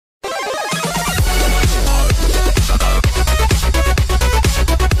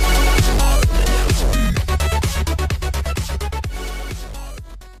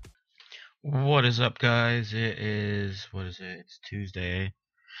What is up, guys? What is it? It's Tuesday.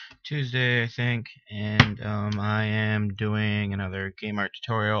 Tuesday, I think, and I am doing another game art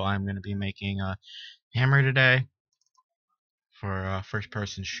tutorial. I'm going to be making a hammer today for a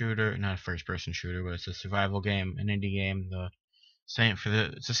first-person shooter. Not a first-person shooter, but it's a survival game, an indie game. It's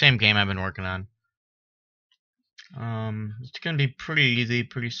the same game I've been working on. It's going to be pretty easy,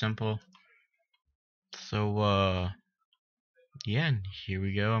 pretty simple. So, yeah, and here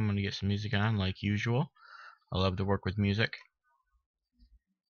we go. I'm going to get some music on like usual. I love to work with music.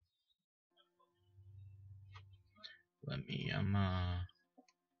 Let me,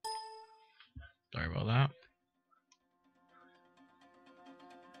 sorry about that.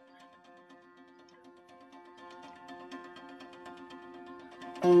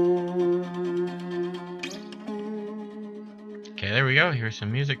 Okay, there we go. Here's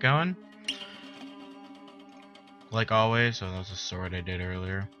some music going. Like always, that was a sword I did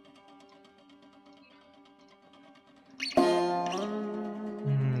earlier. A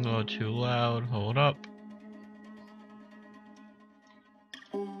little too loud. Hold up.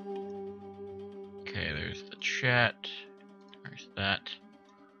 Okay, there's the chat. There's that.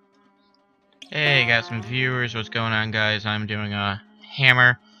 Hey, got some viewers. What's going on, guys? I'm doing a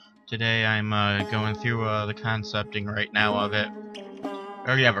hammer. Today I'm going through the concepting right now of it. I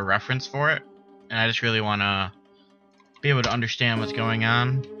already have a reference for it, and I just really want to be able to understand what's going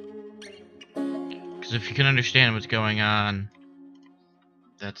on. Because if you can understand what's going on,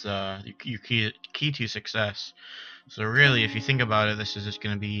 that's your key to success. So really, if you think about it, this is just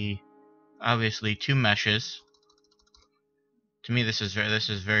going to be obviously two meshes. To me, this is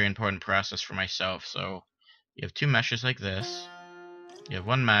very important process for myself. So you have two meshes like this. You have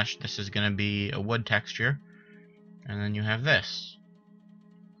one mesh. This is going to be a wood texture, and then you have this.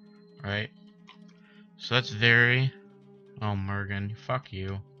 Right? So that's very... Oh, Mergen, fuck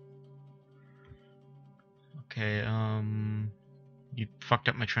you. Okay, you fucked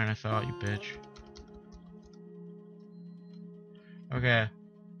up my train of thought, you bitch. Okay.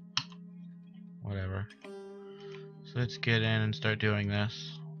 Whatever. So let's get in and start doing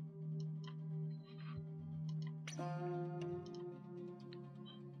this.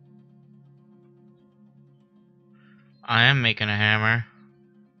 I am making a hammer.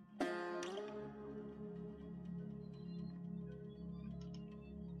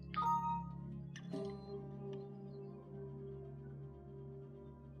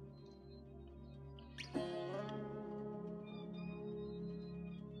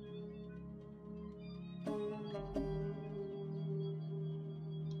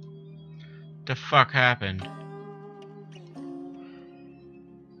 The fuck happened?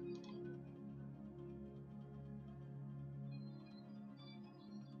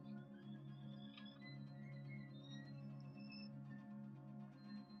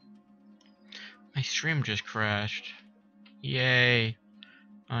 My stream just crashed. Yay.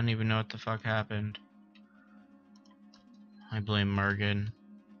 I don't even know what the fuck happened. I blame Mergen.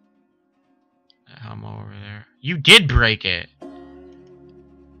 I'm over there. You did break it!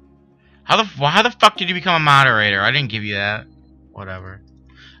 How the fuck did you become a moderator? I didn't give you that. Whatever.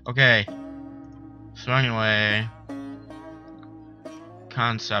 Okay. So anyway,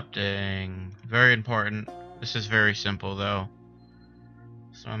 concepting, very important. This is very simple though.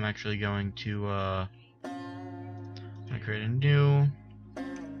 So I'm actually going to create a new,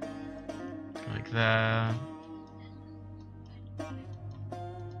 like that.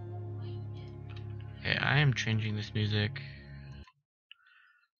 Okay, I am changing this music.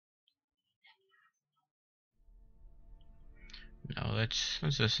 No, let's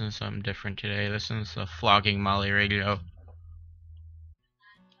listen to something different today. Listen to Flogging Molly Radio.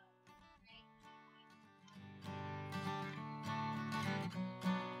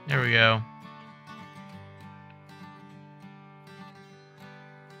 There we go.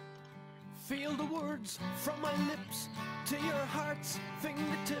 Feel the words from my lips to your heart's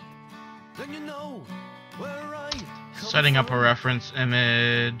fingertip. Then you know where I come Setting up a from. reference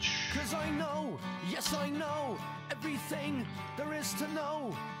image. 'Cause I know, yes I know everything there is to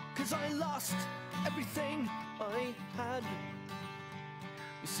know. 'Cause I lost everything I had.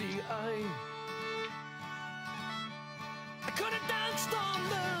 You see, I could have danced on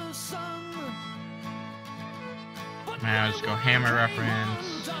the sun. But Now let's go hammer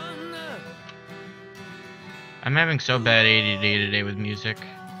reference. undone. I'm having so bad ADD today with music.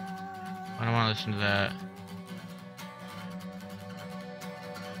 I don't want to listen to that.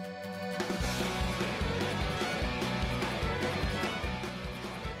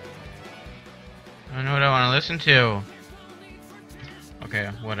 I don't know what I want to listen to.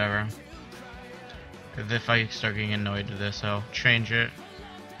 Okay, whatever. If I start getting annoyed with this, I'll change it.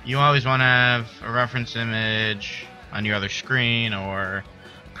 you always want to have a reference image on your other screen, or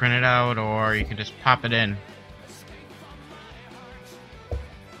print it out, or you can just pop it in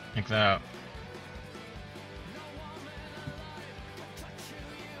like that.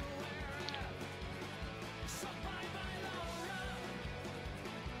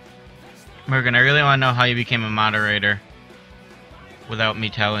 Morgan, I really want to know how you became a moderator without me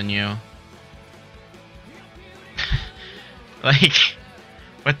telling you. Like,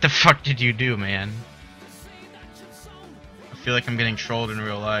 what the fuck did you do, man? I feel like I'm getting trolled in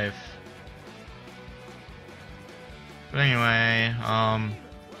real life. But anyway,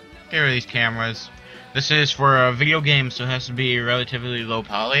 here are these cameras. This is for a video game, so it has to be relatively low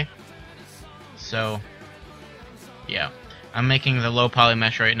poly. So, yeah. I'm making the low poly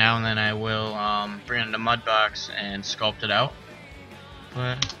mesh right now, and then I will bring it into Mudbox and sculpt it out.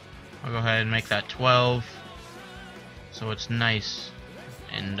 But I'll go ahead and make that 12, so it's nice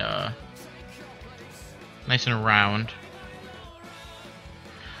and round.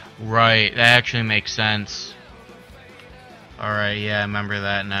 Right, that actually makes sense. Alright, yeah, I remember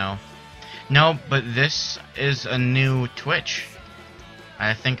that now. No, but this is a new Twitch.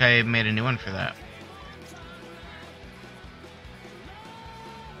 I think I made a new one for that.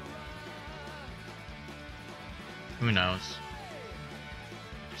 Who knows?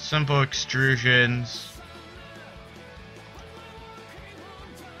 Simple extrusions.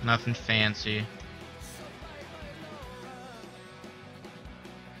 Nothing fancy.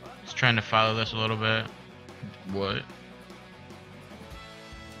 Just trying to follow this a little bit. What?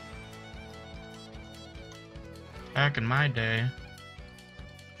 Back in my day.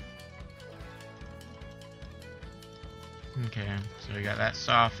 Okay, so we got that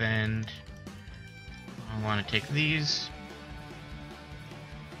softened. I want to take these.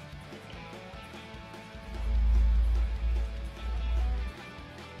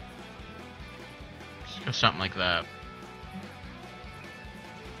 Just go something like that.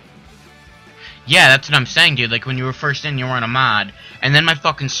 Yeah, that's what I'm saying, dude. Like, when you were first in, you were on a mod. And then my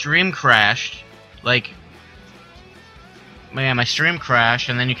fucking stream crashed. Like, yeah, my stream crashed,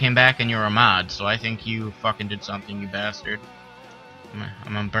 and then you came back and you were a mod. So I think you fucking did something, you bastard.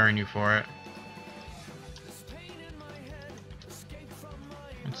 I'm gonna burn you for it.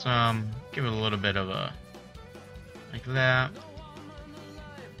 Let's give it a little bit of a like that.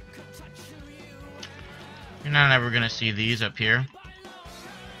 You're not ever gonna see these up here.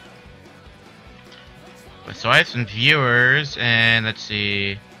 But so I have some viewers, and let's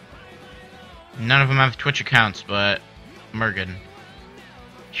see. None of them have Twitch accounts, but Mergen,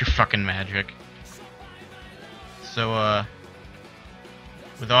 you're fucking magic. So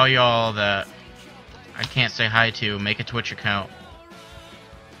with all y'all that I can't say hi to, make a Twitch account.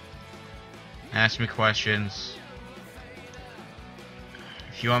 Ask me questions.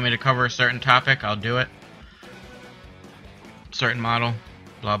 If you want me to cover a certain topic, I'll do it. Certain model,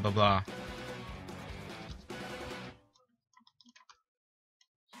 blah blah blah.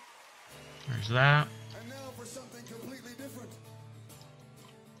 There's that. And now for something completely different.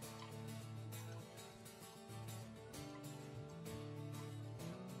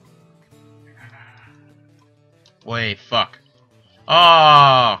 Wait, fuck.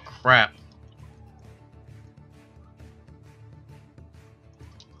 Oh, crap.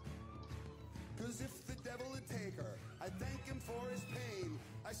 Cause if the devil would take her, I'd thank him for his pain.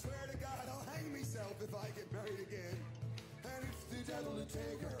 I swear to God I'll hang myself if I get married again. And if the devil would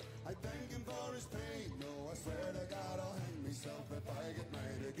take her, I'd thank him for his pain. No, I swear to God I'll hang myself if I get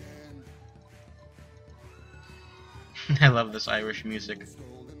married again. I love this Irish music.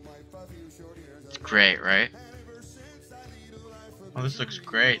 It's great, right? Oh, this looks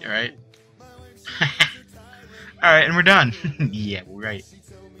great, right? Alright, and we're done. Yeah, right.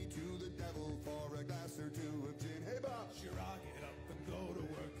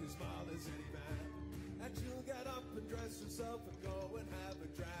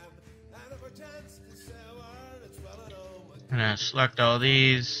 I'm gonna select all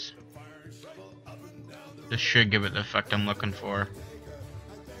these. This should give it the effect I'm looking for.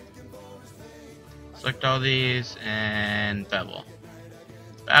 Select all these and bevel.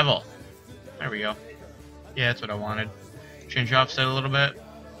 Bevel! There we go. Yeah, that's what I wanted. Change offset a little bit.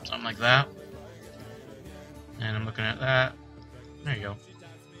 Something like that. And I'm looking at that. There you go.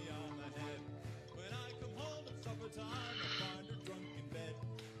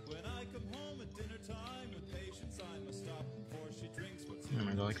 I'm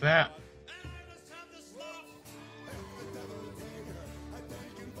gonna go like that.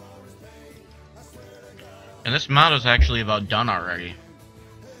 And this model's actually about done already.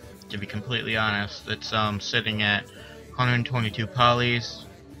 To be completely honest, it's sitting at 122 polys.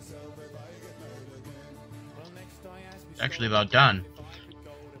 actually about done.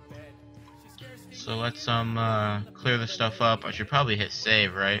 So let's clear this stuff up. I should probably hit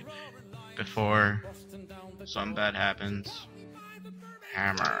save, right? Before something bad happens.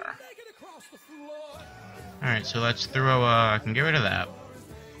 Hammer. Alright, so let's throw, I can get rid of that.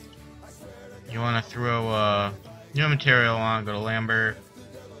 You want to throw, new material on, go to Lambert,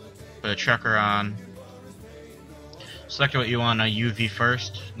 put a trucker on. Select what you want, a UV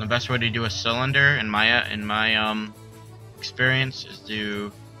first. The best way to do a cylinder, in my experience, is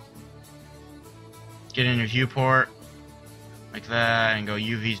to get in your viewport, like that, and go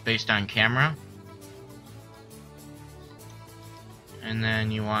UVs based on camera. And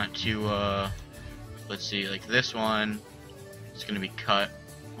then you want to, let's see, like this one, it's going to be cut.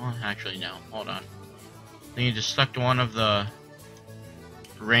 Well, actually, no, hold on. Then you just select one of the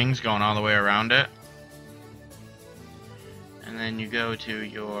rings going all the way around it. And then you go to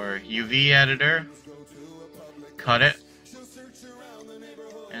your UV editor, cut it.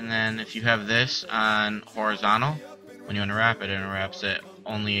 And then if you have this on horizontal, when you unwrap it, it unwraps it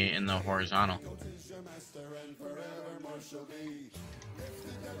only in the horizontal.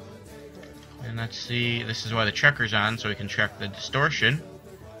 And let's see, this is why the checker's on, so we can check the distortion.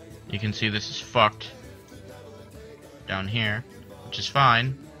 You can see this is fucked down here, which is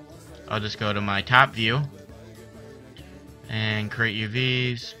fine. I'll just go to my top view and create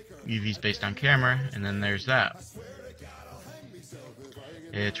UVs based on camera, and then there's that.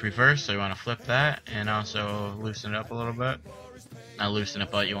 It's reversed, so you want to flip that and also loosen it up a little bit. Not loosen it,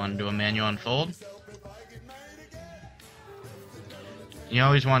 but you want to do a manual unfold. You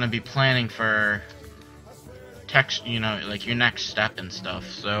always want to be planning for text, you know, like your next step and stuff.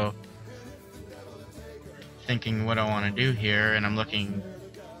 So, thinking what I want to do here, and I'm looking.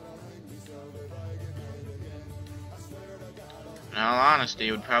 In all honesty,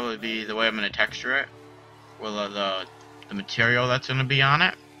 it would probably be the way I'm going to texture it, with the material that's going to be on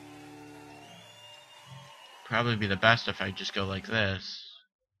it. Probably be the best if I just go like this.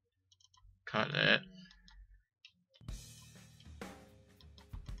 Cut it.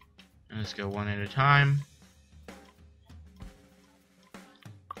 And let's go one at a time.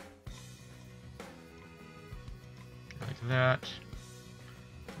 Like that.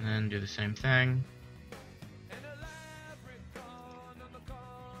 And then do the same thing.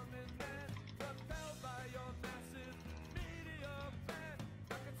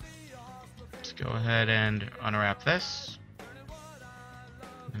 Let's go ahead and unwrap this.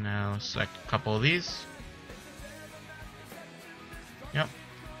 And now select a couple of these. Yep.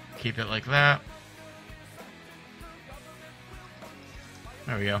 Keep it like that.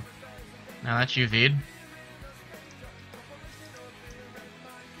 There we go. Now that's UV'd.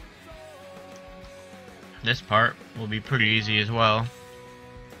 This part will be pretty easy as well.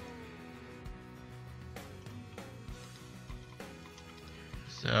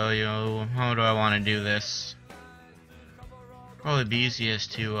 So, you know, how do I want to do this? Probably be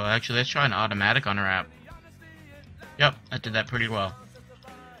easiest to, actually, let's try an automatic unwrap. Yep, that did that pretty well.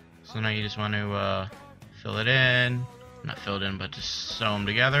 So now you just want to fill it in. Not fill it in, but just sew them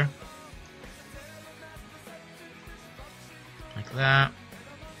together. Like that.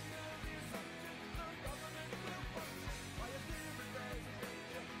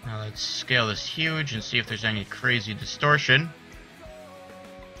 Now let's scale this huge and see if there's any crazy distortion.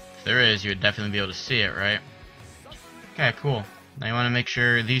 If there is, you would definitely be able to see it, right? Okay, cool. Now you want to make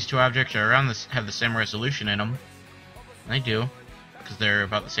sure these two objects are around this, have the same resolution in them. And they do, because they're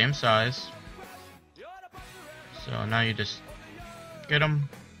about the same size. So now you just get them,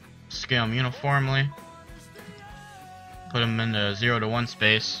 scale them uniformly, put them in the 0 to 1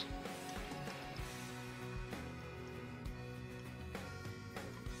 space.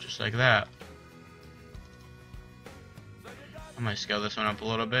 Just like that. I might scale this one up a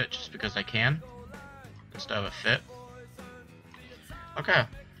little bit just because I can, just to have it fit. Okay.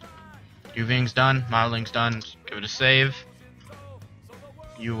 UVing's done, modeling's done, just give it a save.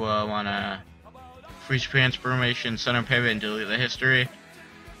 You want to freeze transformation, center pivot, and delete the history.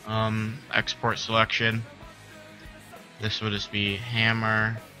 Export selection. This would just be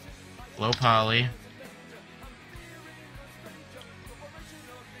hammer, low poly.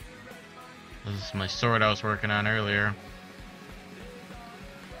 This is my sword I was working on earlier.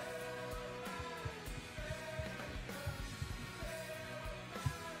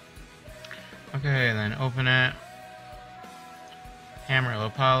 Okay, and then open it. Hammer, low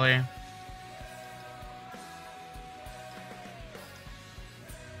poly.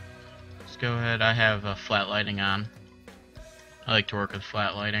 Let's go ahead. I have flat lighting on. I like to work with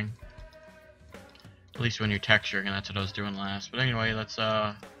flat lighting. At least when you're texturing, and that's what I was doing last. But anyway, let's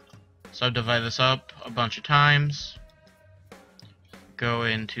subdivide this up a bunch of times. go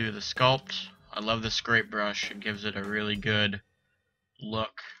into the sculpt. I love the scrape brush. It gives it a really good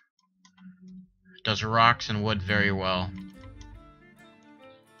look. It does rocks and wood very well.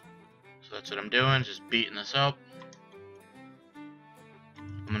 So that's what I'm doing, just beating this up.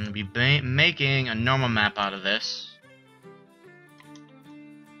 I'm going to be making a normal map out of this.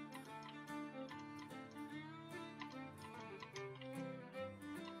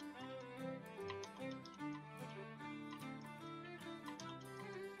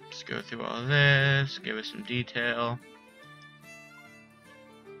 Just go through all of this, give it some detail.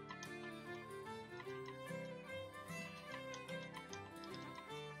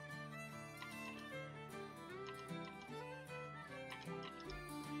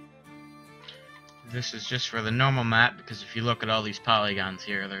 This is just for the normal map, because if you look at all these polygons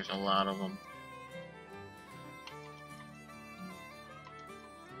here, there's a lot of them.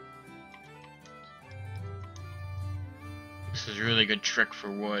 This is a really good trick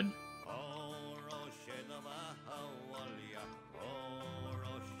for wood.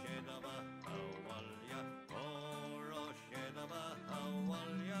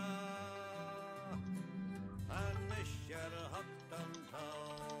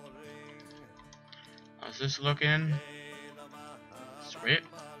 How's this looking? Sweet.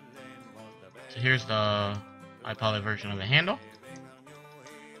 So here's the high poly version of the handle.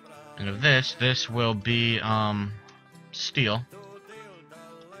 And of this will be steel.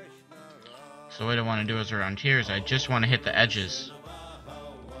 So what I want to do is around here is I just want to hit the edges.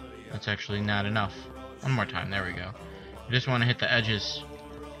 That's actually not enough. One more time, there we go. I just want to hit the edges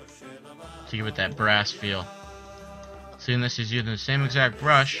to give it that brass feel. Seeing this is using the same exact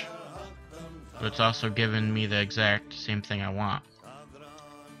brush, but it's also giving me the exact same thing I want.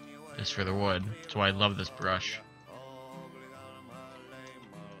 Just for the wood. That's why I love this brush.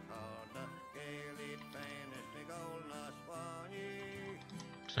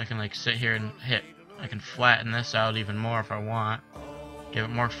 So I can like sit here and hit. I can flatten this out even more if I want. Give it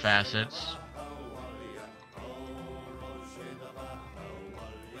more facets.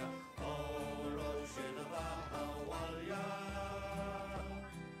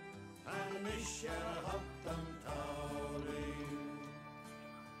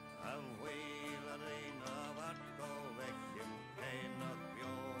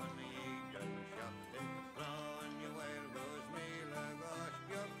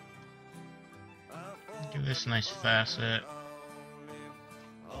 Give this a nice facet.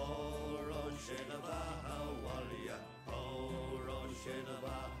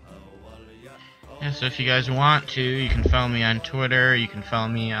 Yeah, so if you guys want to, you can follow me on Twitter, you can follow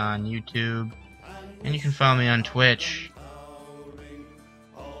me on YouTube, and you can follow me on Twitch.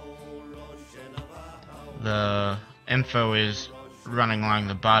 The info is running along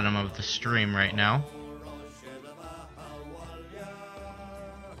the bottom of the stream right now.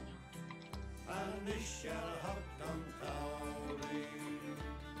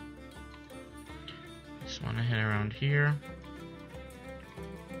 Just want to hit around here.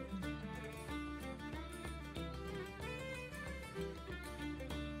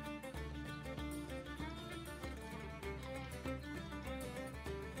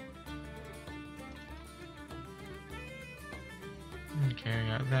 Okay,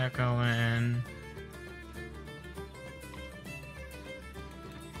 I got that going.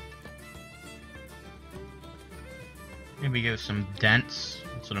 Maybe give some dents.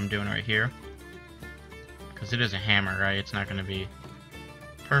 That's what I'm doing right here. Because it is a hammer, right? It's not going to be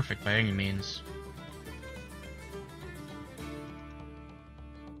perfect by any means.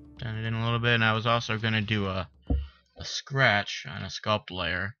 Done it in a little bit, and I was also going to do a scratch on a sculpt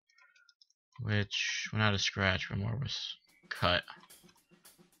layer. Which, well, not a scratch, but more was cut.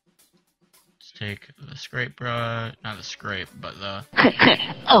 Let's take the scrape brush, not the scrape, but the...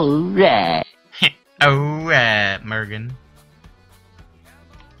 Alright. Alright, Mergen.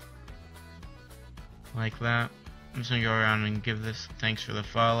 Like that. I'm just gonna go around and give this thanks for the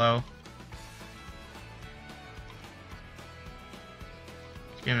follow.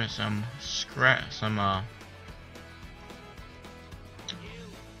 Let's give it some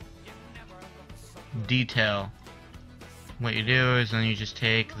detail. What you do is then you just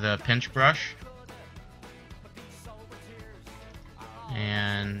take the pinch brush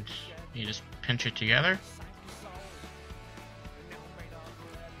and you just pinch it together.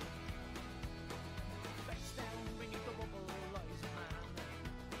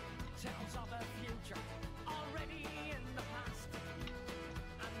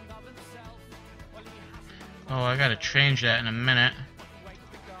 Oh, I gotta change that in a minute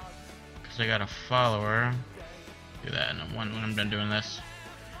because I got a follower. Do that in when I'm done doing this.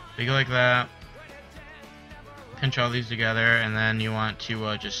 So you go like that. pinch all these together, and then you want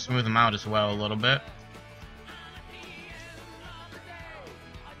to just smooth them out as well a little bit.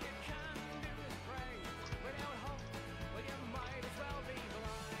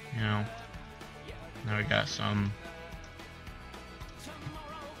 You know, now we got some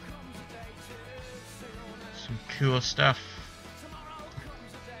cool stuff.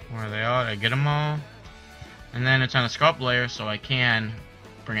 Where are they all? I get them all. And then it's on a sculpt layer, so I can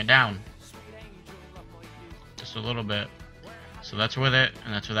bring it down just a little bit. So that's with it,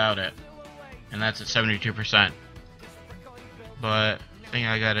 and that's without it. And that's at 72%. But I think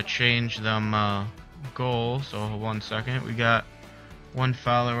I gotta change them goals. So 1 second. We got 1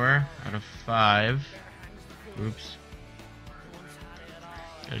 follower out of 5. Oops.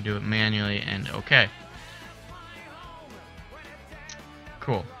 Gotta do it manually, and okay.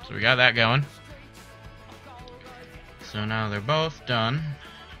 Cool. So we got that going. So now they're both done.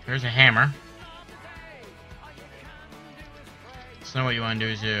 Here's a hammer. So now what you want to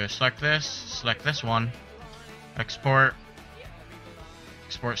do is you select this one, export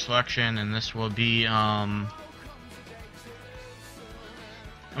selection, and this will be I'm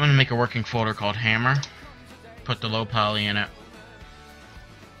gonna make a working folder called hammer. Put the low poly in it,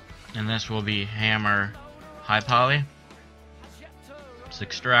 and this will be hammer high poly. Just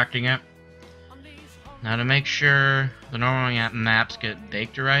extracting it. Now to make sure the normal maps get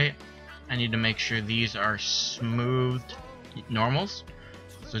baked right, I need to make sure these are smoothed normals.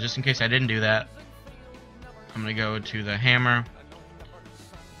 So just in case I didn't do that, I'm going to go to the hammer,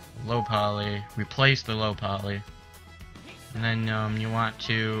 low poly, replace the low poly, and then you want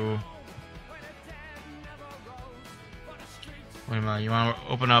to, you want to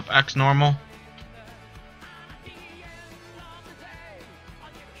open up X normal.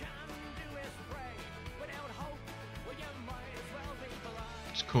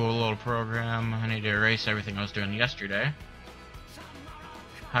 Cool little program. I need to erase everything I was doing yesterday.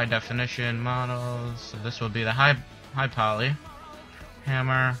 High definition models. So this will be the high poly.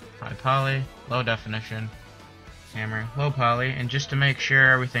 Hammer, high poly, low definition. Hammer, low poly. And just to make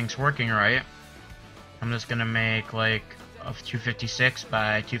sure everything's working right, I'm just gonna make like a 256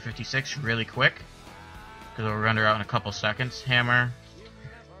 by 256 really quick, because it'll render out in a couple seconds. Hammer.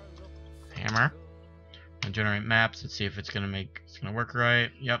 And generate maps. Let's see if it's gonna work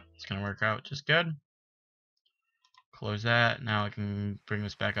right. Yep, it's gonna work out just good. Close that. Now I can bring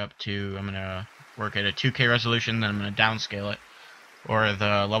this back up to, I'm gonna work at a 2K resolution, then I'm gonna downscale it. Or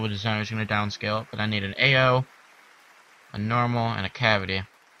the level designer is gonna downscale it, but I need an AO, a normal, and a cavity.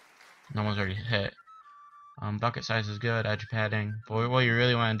 Normal's already hit. Bucket size is good, edge padding. But what you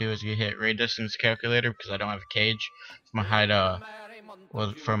really want to do is you hit ray distance calculator, because I don't have a cage for my high to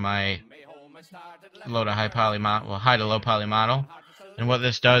high poly model, well, high to low poly model. And what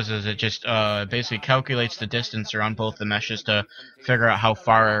this does is it just basically calculates the distance around both the meshes to figure out how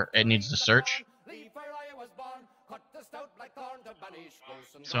far it needs to search.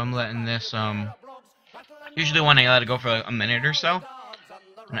 So I'm letting this usually when I let it go for like a minute or so.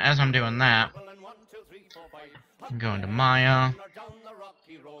 And as I'm doing that, I'm going to Maya.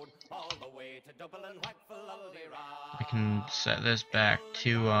 I can set this back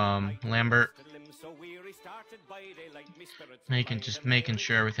to Lambert. Making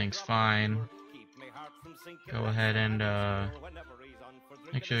sure everything's fine. Go ahead and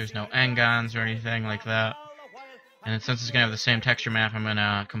make sure there's no engons or anything like that. And since it's gonna have the same texture map, I'm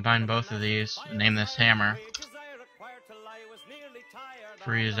gonna combine both of these and name this hammer.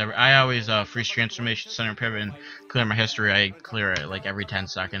 Freeze I always freeze transformation, center pivot, and clear my history. I clear it like every 10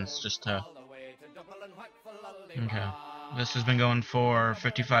 seconds just to. Okay. This has been going for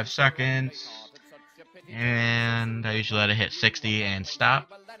 55 seconds. And I usually let it hit 60 and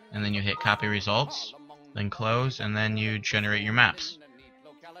stop. And then you hit copy results. Then close. And then you generate your maps.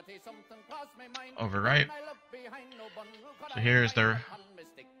 Overwrite. So here's the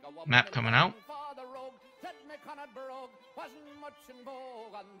map coming out.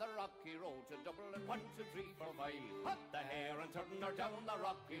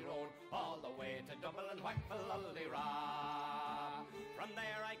 From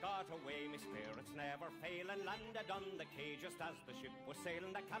there I got away, my spirits never fail, and landed on the quay just as the ship was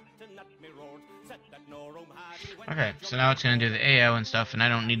sailing. The captain at me roared, said that no room had. Okay, so now it's gonna do the AO and stuff, and I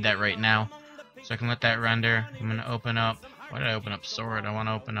don't need that right now, so I can let that render. I'm gonna open up. Why did I open up sword? I want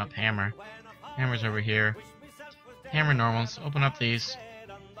to open up hammer. Hammer's over here. Hammer normals. Open up these.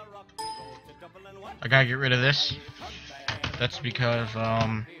 I gotta get rid of this. That's because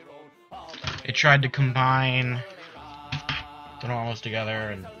it tried to combine the normals together,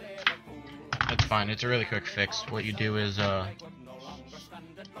 and that's fine. It's a really quick fix. What you do is I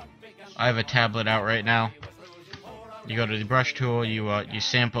have a tablet out right now, You go to the brush tool, you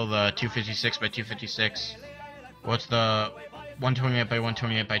sample the 256 by 256. What's the 128 by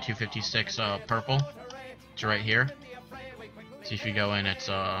 128 by 256 purple? It's right here. See if you go in, it's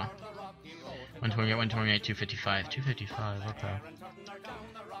 128, 128, 255, 255. Okay.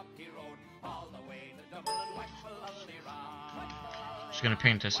 Just gonna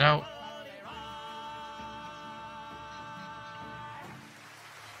paint this out.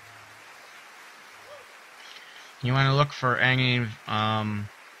 You want to look for any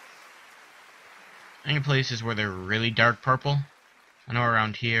places where they're really dark purple. I know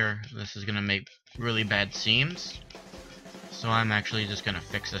around here this is gonna make really bad seams, so I'm actually just gonna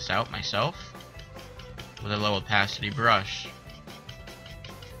fix this out myself with a low opacity brush.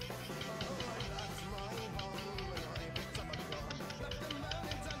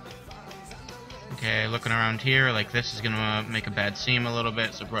 Okay, looking around here, like this is gonna make a bad seam a little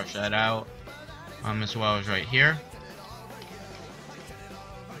bit, so brush that out. As well as right here.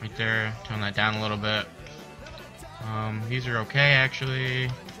 Right there, tone that down a little bit. These are okay actually.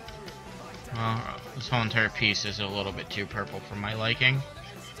 Well, this whole entire piece is a little bit too purple for my liking.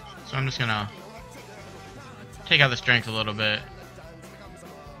 So I'm just gonna take out the strength a little bit.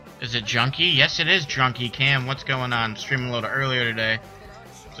 Is it junky? Yes, it is junky. Cam, what's going on? Streaming a little earlier today,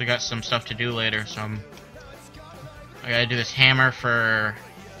 so I got some stuff to do later. So I gotta do this hammer for.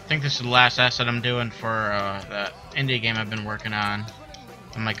 I think this is the last asset I'm doing for that indie game I've been working on,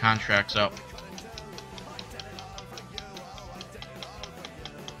 and my contract's up.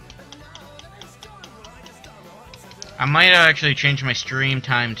 I might actually change my stream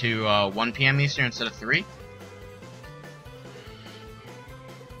time to 1 PM Eastern instead of 3.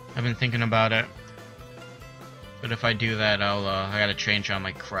 I've been thinking about it, but if I do that, I gotta change all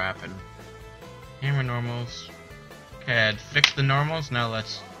my crap and hammer normals. Okay, I'd fixed the normals. Now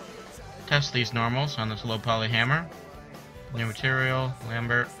let's test these normals on this low poly hammer. New material,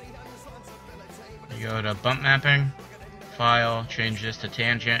 Lambert. You go to bump mapping, file, change this to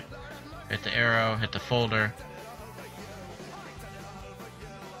tangent, hit the arrow, hit the folder.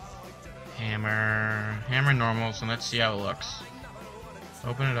 Hammer normals, and let's see how it looks.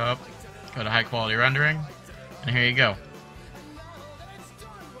 Open it up, go to high quality rendering, and here you go.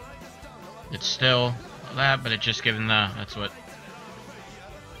 It's still that, but it's just given that's what.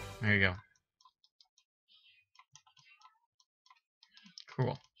 There you go.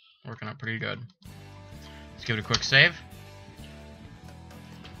 Cool. Working out pretty good. Let's give it a quick save.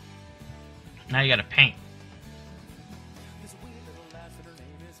 Now you gotta paint.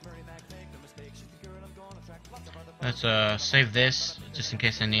 Let's save this just in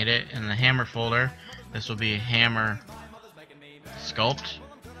case I need it. In the hammer folder, this will be hammer sculpt.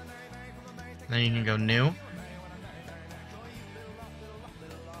 Then you can go new.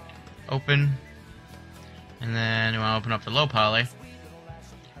 Open, and then you want to open up the low poly.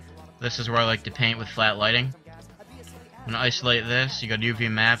 This is where I like to paint with flat lighting. I'm going to isolate this. You go to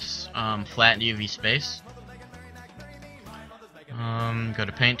UV maps, flat UV space. Go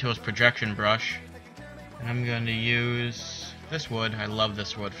to paint tools, projection brush, and I'm going to use this wood. I love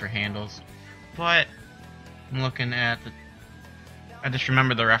this wood for handles, but I'm looking at the. I just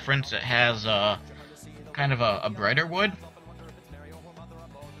remember the reference. It has kind of a brighter wood.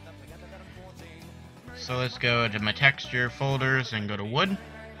 So let's go to my texture folders and go to wood.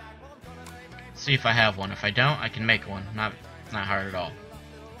 See if I have one. If I don't, I can make one. Not hard at all.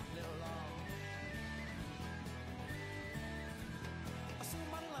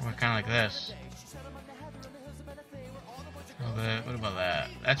 Well, kind of like this. A little bit. What about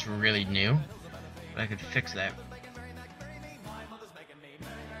that? That's really new. But I could fix that.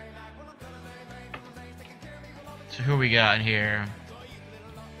 So who we got here?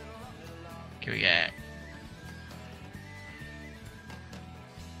 Okay, we got.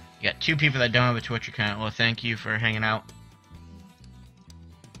 You got 2 people that don't have a Twitch account. Well, thank you for hanging out.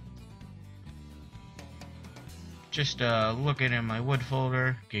 Just looking at my wood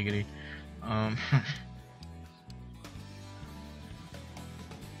folder. Giggity. I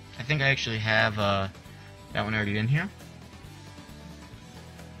think I actually have that one already in here.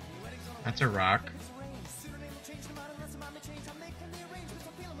 That's a rock.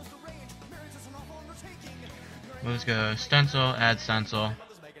 Let's go stencil, add stencil.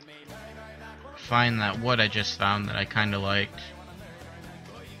 Find that wood I just found that I kind of liked.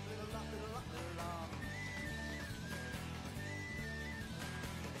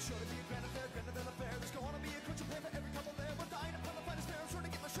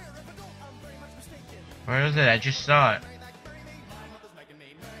 Where is it? I just saw it.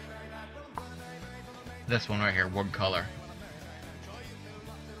 This one right here, wood color.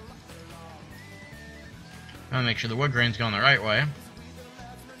 I want to make sure the wood grain's going the right way.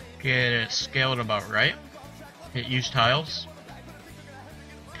 Get it scaled about right. Hit use tiles.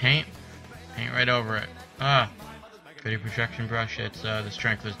 Paint. Paint right over it. Ah. Pretty projection brush. It's the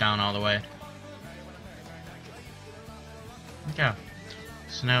strength is down all the way. Okay.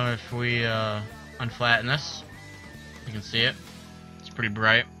 So now if we unflatten this, you can see it. It's pretty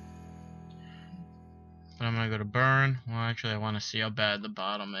bright. But I'm gonna go to burn. Well, actually, I want to see how bad the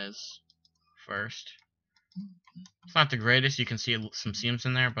bottom is first. It's not the greatest. You can see some seams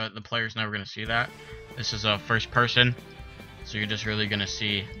in there, but the player's never gonna see that. This is a first person, so you're just really gonna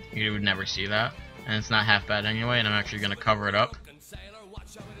see. You would never see that, and it's not half bad anyway. And I'm actually gonna cover it up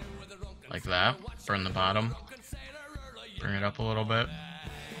like that. Burn the bottom. Bring it up a little bit.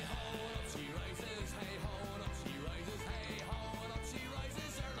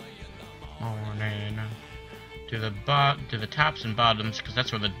 Morning. To the tops and bottoms, because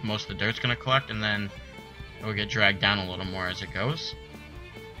that's where most of the dirt's gonna collect, and then it will get dragged down a little more as it goes.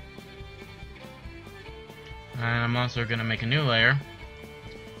 And I'm also gonna make a new layer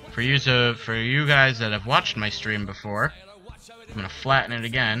for you guys that have watched my stream before. I'm gonna flatten it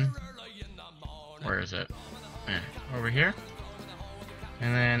again. Where is it? Over here.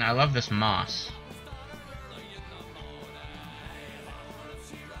 And then I love this moss.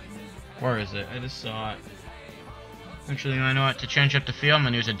 Where is it? I just saw it. Actually, I know what, to change up the feel, I'm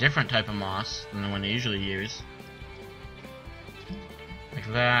going to use a different type of moss than the one they usually use. Like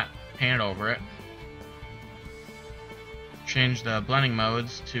that. Paint it over it. Change the blending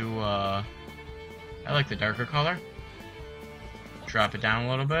modes to, I like the darker color. Drop it down a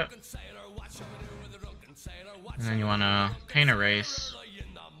little bit. And then you want to paint erase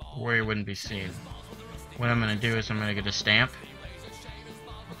where you wouldn't be seen. What I'm going to do is I'm going to get a stamp.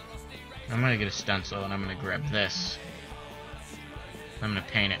 I'm going to get a stencil and I'm going to grab this. I'm going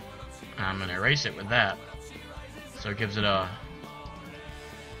to paint it. I'm going to erase it with that. So it gives it a...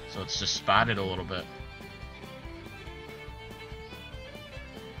 So it's just spotted a little bit.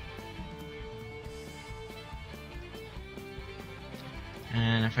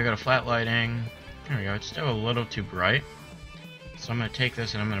 And if I go to flat lighting, there we go, it's still a little too bright. So I'm going to take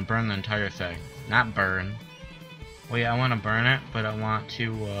this and I'm going to burn the entire thing. Not burn. Well, yeah, I want to burn it, but I want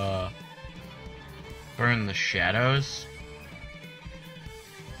to burn the shadows.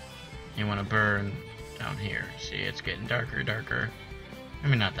 You want to burn down here. See, it's getting darker, darker.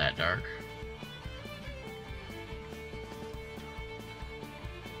 Maybe not that dark.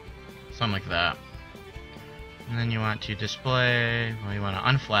 Something like that. And then you want to display, well, you want to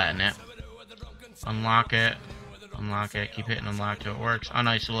unflatten it. Unlock it. Unlock it. Keep hitting unlock till it works.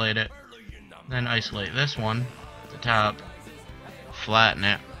 Unisolate it. Then isolate this one. The top. Flatten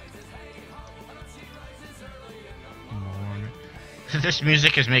it. This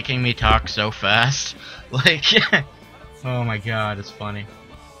music is making me talk so fast. Like, oh my god, it's funny.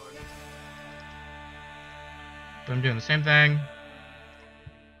 But I'm doing the same thing.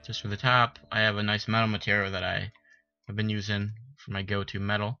 Just for the top, I have a nice metal material that I have been using for my go-to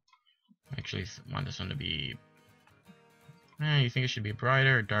metal. I actually want this one to be... you think it should be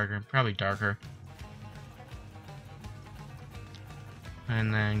brighter or darker? Probably darker.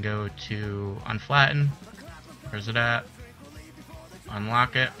 And then go to unflatten. Where's it at?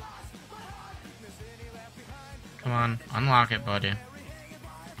 Unlock it. Come on, unlock it, buddy.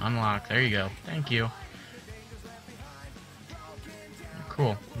 Unlock, there you go. Thank you.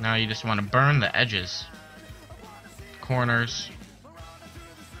 Cool. Now you just want to burn the edges. Corners.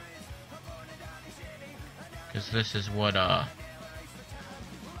 Because this is what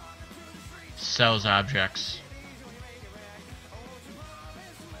sells objects.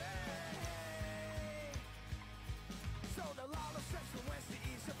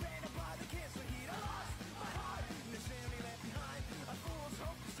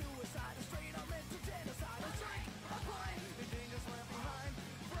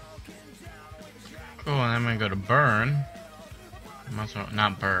 Cool, and I'm gonna go to burn. I'm also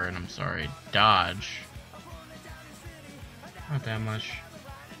not burn, I'm sorry, dodge. Not that much.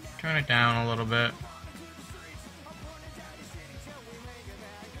 Turn it down a little bit.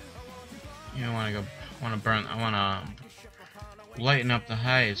 You don't wanna burn, I wanna lighten up the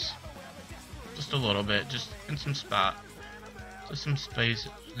highs. Just a little bit, just in some spot. Just some space,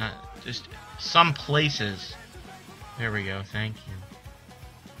 not just some places. There we go, thank you.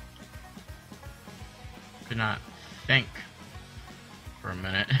 Could not think for a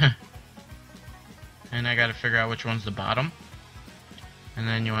minute. And I gotta figure out which one's the bottom. And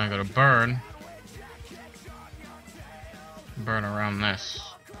then you wanna go to burn. Burn around this.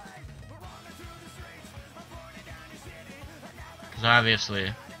 Because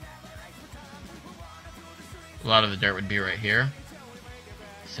obviously a lot of the dirt would be right here.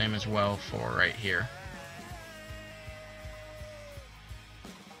 Same as well for right here.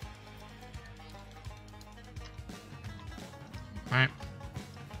 Right.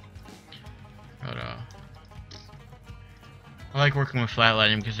 But I like working with flat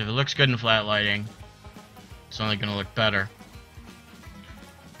lighting because if it looks good in flat lighting, it's only gonna look better.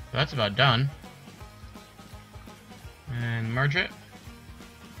 But that's about done. And merge it.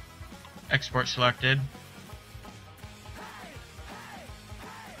 Export selected.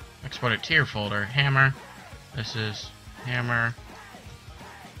 Export it to your folder. Hammer. This is hammer.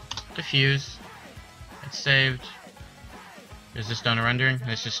 Diffuse. It's saved. Is this done rendering?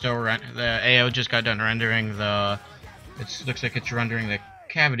 This is still the AO just got done rendering the. It looks like it's rendering the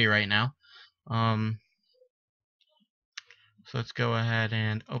cavity right now. So let's go ahead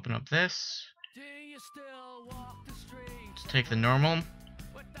and open up this. Let's take the normal.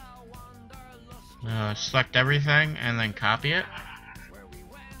 Select everything and then copy it.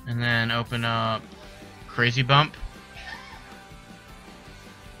 And then open up Crazy Bump.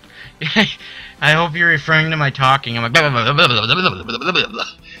 I hope you're referring to my talking. I'm like, blah, blah, blah, blah, blah, blah, blah, blah.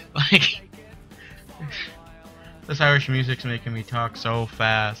 Like, this Irish music's making me talk so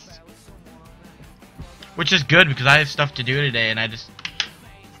fast. Which is good because I have stuff to do today and I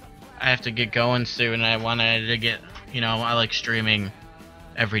have to get going soon and I wanted to get, you know, I like streaming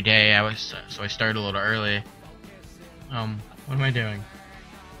every day. So I started a little early. What am I doing?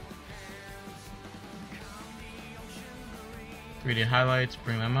 3D highlights,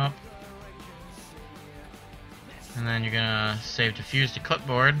 bring them up. And then you're gonna save diffuse to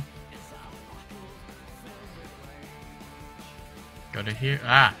clipboard. Go to here.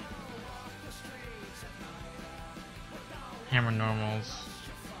 Hammer normals.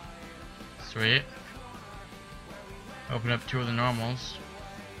 Sweet. Open up 2 of the normals.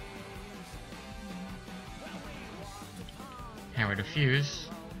 Hammer diffuse.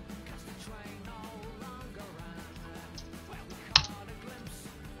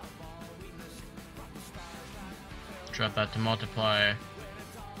 Drop that to multiply.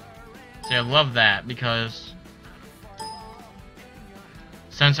 See, I love that because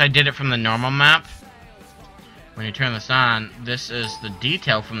since I did it from the normal map, when you turn this on, this is the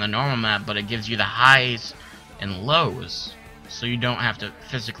detail from the normal map, but it gives you the highs and lows, so you don't have to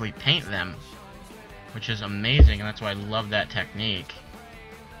physically paint them, which is amazing, and that's why I love that technique.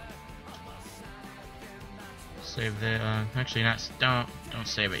 Save the actually don't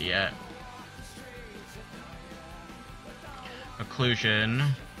save it yet. Occlusion.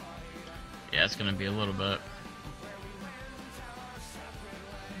 Yeah, it's gonna be a little bit.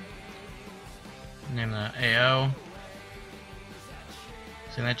 Name the AO.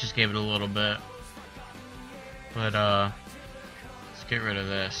 See, that just gave it a little bit. But let's get rid of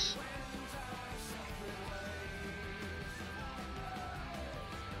this.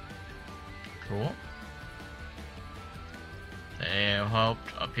 Cool. The AO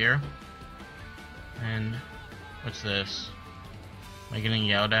helped up here. And what's this? Am I getting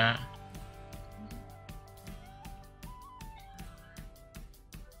yelled at?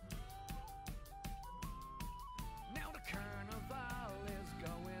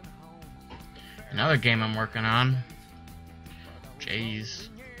 Another game I'm working on. Jeez.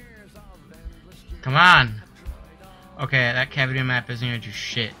 Come on! Okay, that cavity map isn't gonna do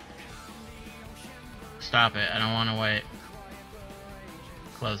shit. Stop it, I don't wanna wait.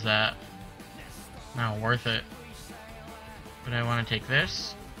 Close that. Not worth it. But I want to take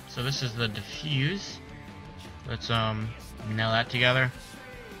this. So this is the diffuse. Let's nail that together.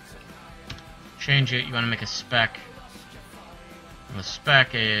 Change it. You want to make a speck. And the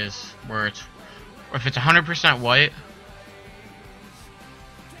speck is where it's, or if it's 100% white,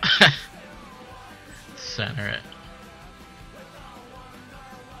 center it.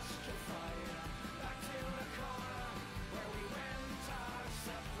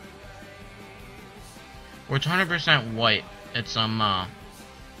 Where it's 100% white, it's gonna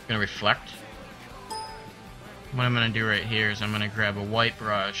reflect. What I'm gonna do right here is I'm gonna grab a white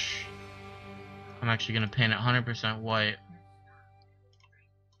brush. I'm actually gonna paint it 100% white.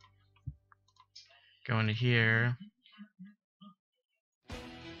 Go into here. I'm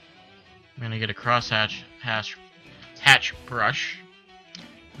gonna get a crosshatch hatch brush.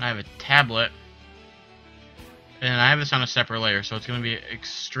 And I have a tablet. And I have this on a separate layer, so it's gonna be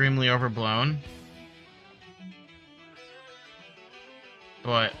extremely overblown.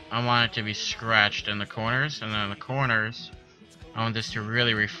 But I want it to be scratched in the corners, and then in the corners, I want this to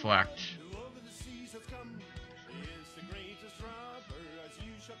really reflect.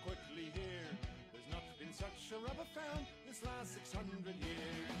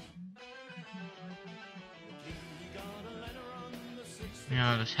 You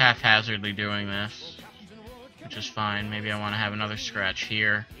know, just haphazardly doing this, which is fine. Maybe I want to have another scratch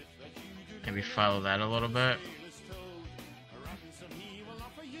here. Maybe follow that a little bit.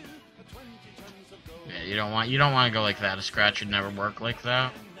 Yeah, you don't want to go like that. A scratch would never work like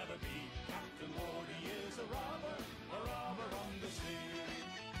that.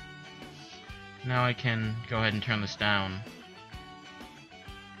 Now I can go ahead and turn this down.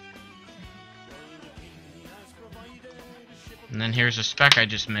 And then here's a spec I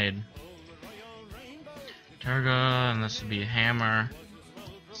just made. Turga, and this would be a hammer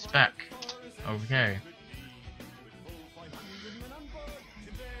spec. Okay.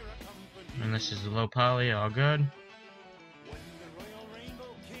 And this is the low poly, all good.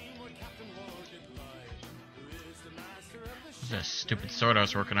 This is that stupid sword I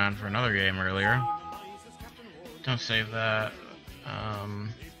was working on for another game earlier. Don't save that.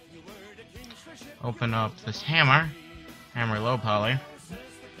 Open up this hammer low poly.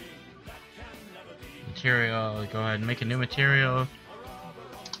 Material, go ahead and make a new material.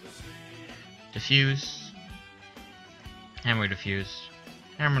 Diffuse. Hammer diffuse.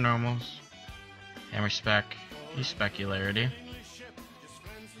 Hammer normals. Hammer spec. Use specularity.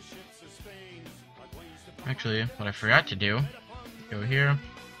 Actually, what I forgot to do, go here,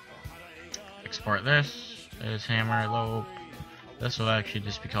 export this as hammer low. This will actually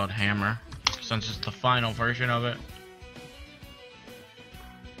just be called hammer, since it's the final version of it.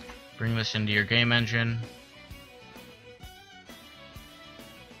 Bring this into your game engine.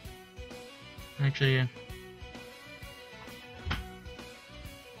 Actually,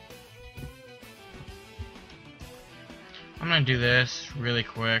 I'm gonna do this really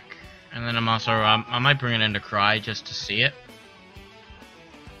quick, and then I'm also I might bring it into Cry just to see it,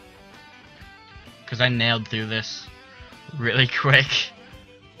 because I nailed through this really quick,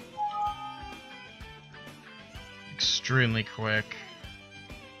 extremely quick.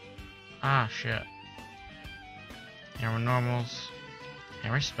 Ah, shit. Hammer normals.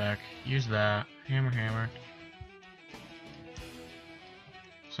 Hammer spec. Use that. Hammer.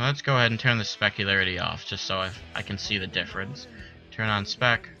 So let's go ahead and turn the specularity off, just so I can see the difference. Turn on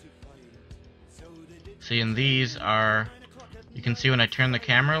spec. See, and these are... You can see when I turn the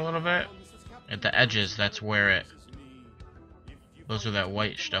camera a little bit, at the edges, that's where it... Those are that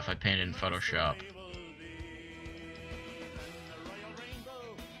white stuff I painted in Photoshop.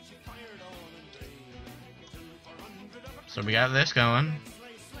 So we got this going.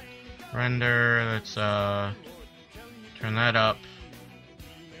 Render, let's turn that up.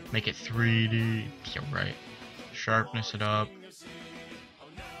 Make it 3D. Yeah, right. Sharpness it up.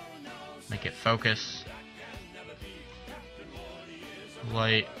 Make it focus.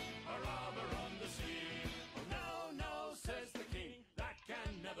 Light.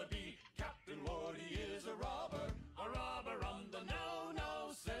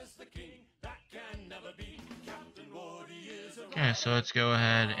 Okay, so let's go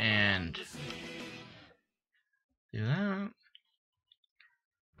ahead and do that.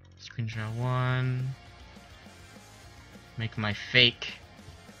 Screenshot 1. Make my fake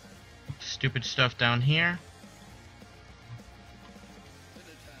stupid stuff down here.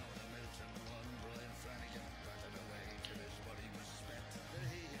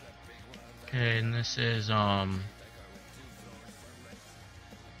 Okay, and this is okay,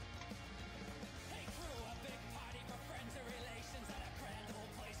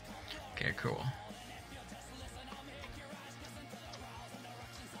 cool.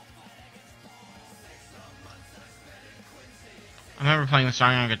 I remember playing the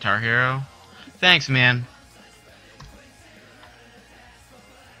song on Guitar Hero. Thanks, man.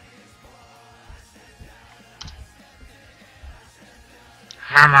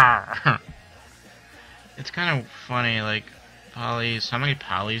 Hammer! It's kind of funny, like, polys. How many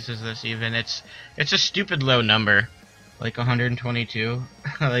polys is this even? It's a stupid low number. Like 122.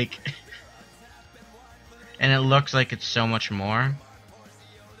 Like... And it looks like it's so much more.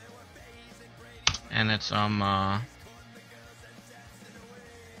 And it's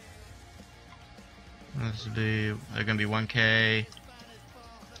this will be, they're gonna be 1K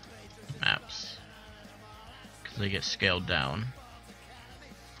maps, because they get scaled down.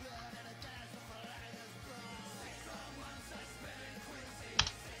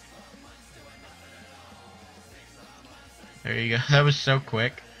 There you go. That was so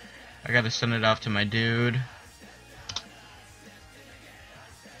quick. I gotta send it off to my dude.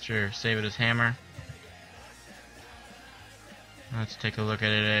 Sure, save it as hammer. Let's take a look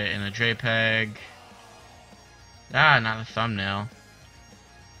at it in a JPEG. Ah, not the thumbnail.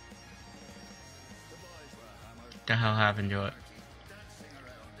 What the hell happened to it?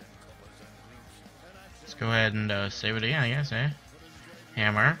 Let's go ahead and save it again, I guess, eh?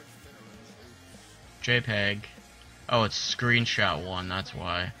 Hammer. JPEG. Oh, it's screenshot 1, that's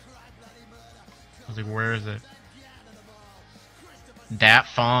why. I was like, where is it? That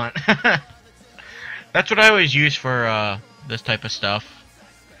font. That's what I always use for this type of stuff.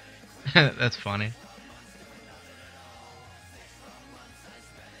 That's funny.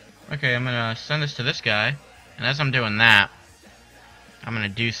 Okay, I'm gonna send this to this guy, and as I'm doing that, I'm gonna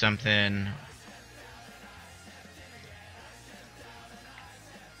do something.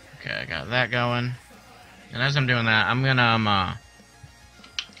 Okay, I got that going, and as I'm doing that, I'm gonna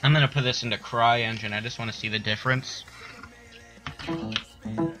put this into CryEngine. I just want to see the difference.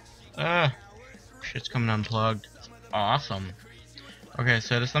 Shit's coming unplugged. Awesome. Okay,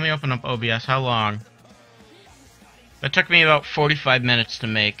 so just let me open up OBS. How long? That took me about 45 minutes to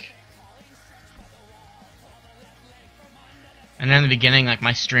make. And then in the beginning, like,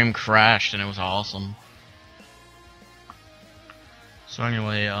 my stream crashed and it was awesome. So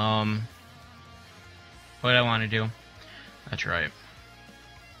anyway, what do I want to do? That's right.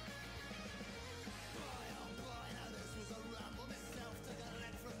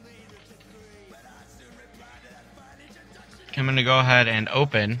 I'm gonna go ahead and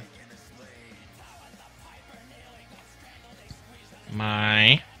open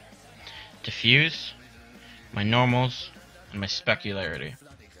my diffuse, my normals, and my specularity.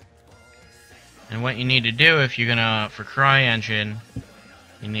 And what you need to do if you're gonna, for CryEngine,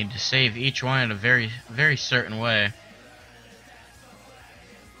 you need to save each one in a very certain way.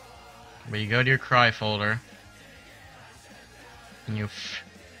 But you go to your Cry folder, and you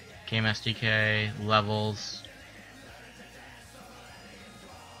Game SDK, levels.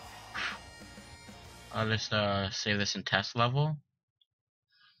 I'll just save this in test level.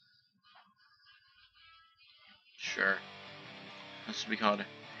 Sure. This will be called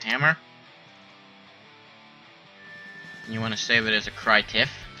Hammer. And you want to save it as a CryTIFF.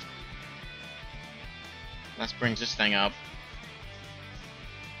 That brings this thing up.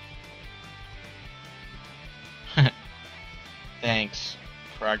 Thanks.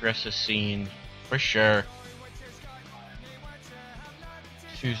 Progress is seen. For sure.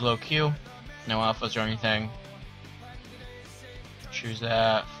 Choose low Q. No alphas or anything. Choose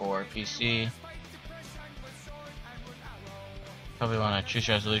that for PC. Probably want to choose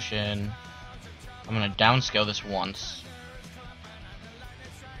resolution. I'm going to downscale this once.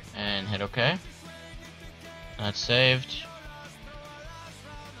 And hit OK. That's saved.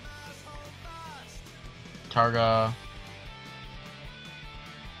 Targa.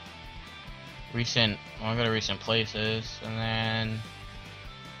 Recent. I'll go to recent places. And then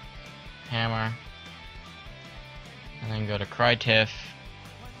Hammer, and then go to CryTIFF.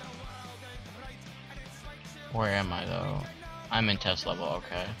 Where am I though? I'm in test level,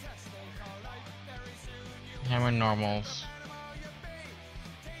 okay. Hammer normals.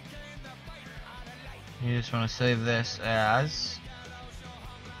 You just want to save this as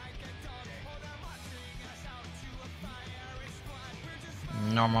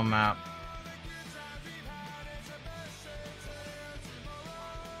normal map.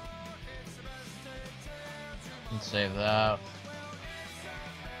 And save that.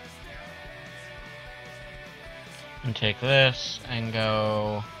 And take this and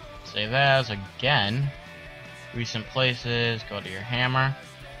go save as again. Recent places, go to your Hammer.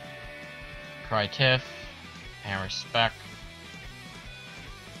 CryTIFF. Hammer spec.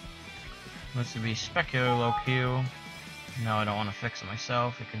 This would be specular low Q. No, I don't want to fix it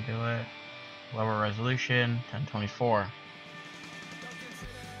myself. I can do it. Lower resolution, 1024.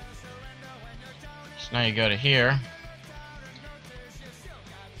 So now you go to here.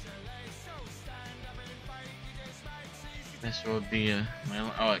 This would be a,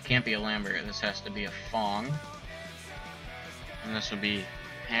 oh, it can't be a Lambert. This has to be a Fong. And this would be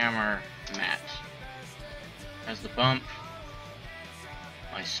Hammer Matte. Has the bump.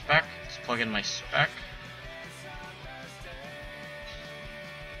 My spec. Let's plug in my spec.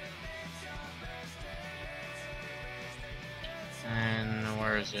 And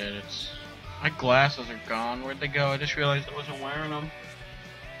where is it? It's, my glasses are gone. Where'd they go? I just realized I wasn't wearing them.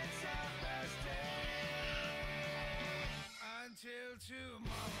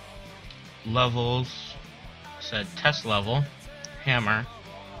 Levels. Said test level. Hammer.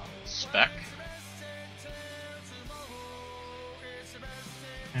 Spec.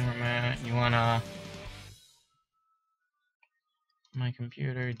 Hammer Matte. You wanna my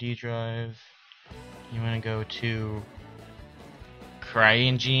computer D drive. You wanna go to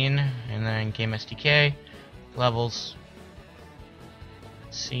CryEngine and then Game SDK levels.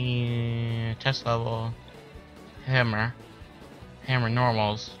 See test level. Hammer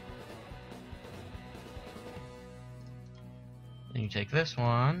normals. Then you take this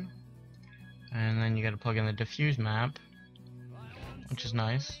one, and then you gotta plug in the diffuse map, which is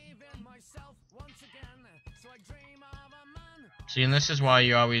nice. See, and this is why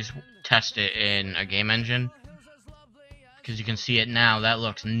you always test it in a game engine, because you can see it now. That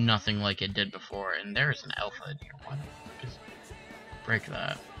looks nothing like it did before, and there is an alpha in here. What? Just break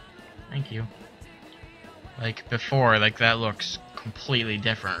that. Thank you. Like before, like that looks completely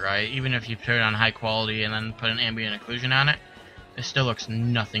different, right? Even if you put it on high quality and then put an ambient occlusion on it, it still looks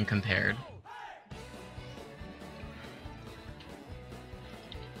nothing compared.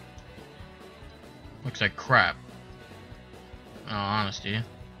 Looks like crap. In all honesty.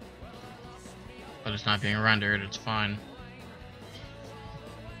 But it's not being rendered, it's fine.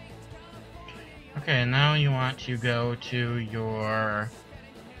 Okay, now you want to go to your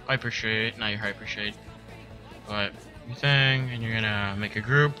Hypershade, not your Hypershade, but your thing, and you're gonna make a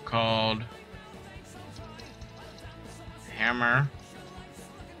group called Hammer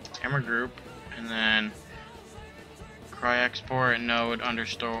group, and then cry export node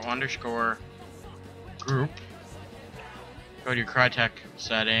underscore group. Go to your Crytek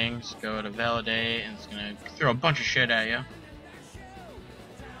settings, go to validate, and it's gonna throw a bunch of shit at you.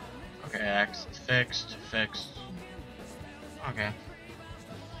 Okay, X fixed. Okay.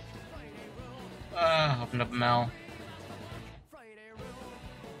 Open up Mel.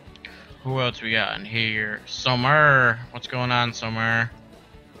 Who else we got in here? Summer. What's going on, Summer?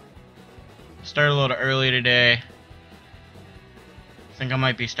 Started a little early today. I think I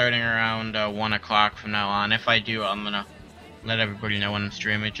might be starting around 1 o'clock from now on. If I do, I'm gonna let everybody know when I'm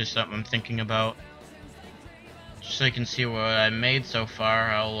streaming. It's just something I'm thinking about. Just so you can see what I made so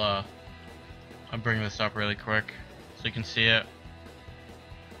far, I'll bring this up really quick so you can see it.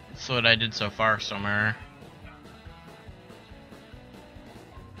 That's what I did so far, Summer.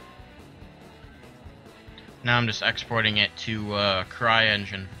 Now I'm just exporting it to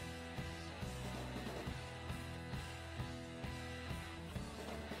CryEngine.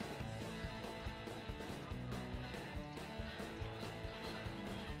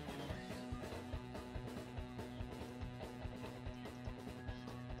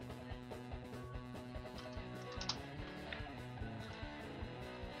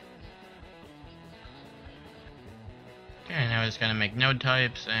 Okay, now we're just gonna make node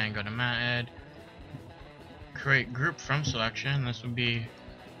types and go to MatEd. Create group from selection. This would be.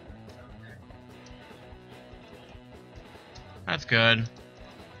 That's good.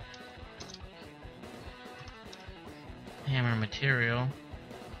 Hammer material.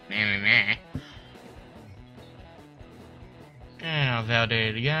 And I'll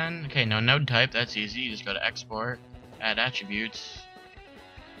validate it again. Okay, no node type. That's easy. You just go to export, add attributes.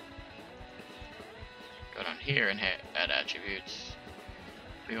 Go down here and hit add attributes.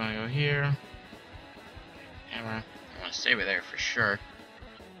 We want to go here. Hammer. I want to save it there for sure.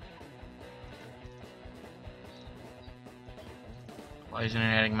 Why isn't it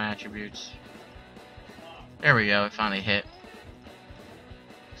adding my attributes? There we go. It finally hit.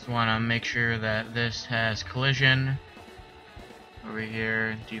 Just want to make sure that this has collision over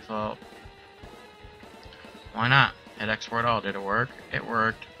here. Default. Why not? Hit export all. Did it work? It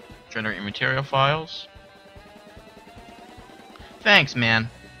worked. Generate your material files. Thanks, man.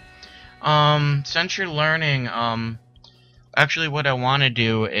 Since you're learning, actually what I want to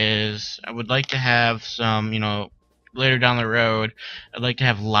do is I would like to have some, later down the road, I'd like to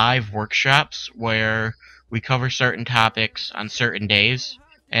have live workshops where we cover certain topics on certain days,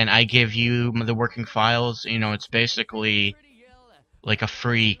 and I give you the working files. It's basically like a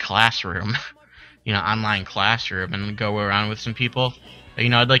free classroom, online classroom, and go around with some people.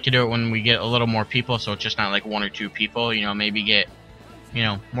 I'd like to do it when we get a little more people, so it's just not like 1 or 2 people, maybe get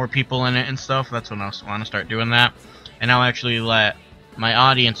more people in it and stuff. That's when I want to start doing that. And I'll actually let my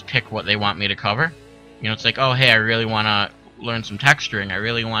audience pick what they want me to cover. It's like, oh, hey, I really want to learn some texturing. I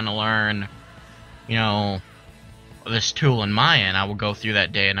really want to learn, this tool in Maya, and I will go through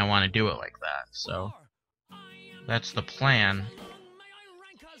that day, and I want to do it like that. So that's the plan.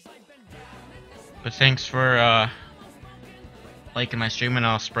 But thanks for liking my stream, and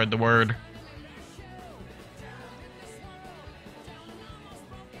I'll spread the word.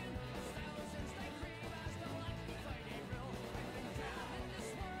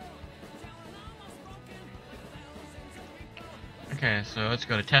 Okay, so let's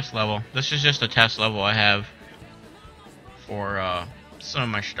go to test level. This is just a test level I have for some of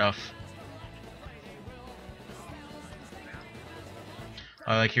my stuff.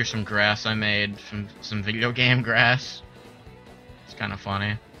 Like here's some grass I made, some video game grass. It's kind of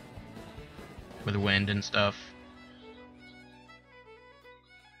funny with wind and stuff.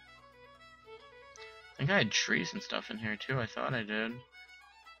 think I had trees and stuff in here too. I thought I did.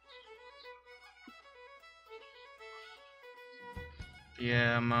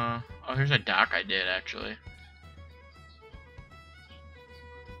 Yeah, oh, here's a dock I did, actually.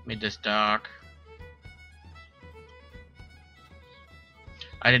 Made this dock.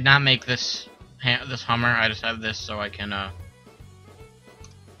 I did not make this Hummer. I just have this so I can, I'll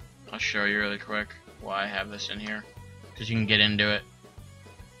show you really quick why I have this in here. Because you can get into it.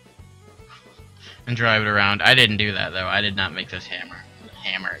 And drive it around. I didn't do that, though. I did not make this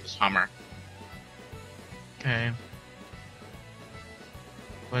this Hummer. Okay.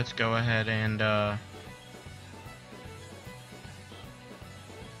 Let's go ahead and,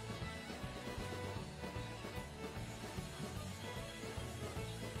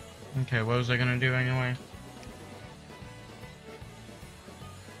 okay, what was I gonna do anyway?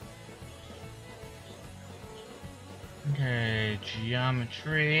 Okay,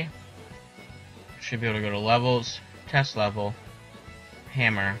 geometry. Should be able to go to levels, test level,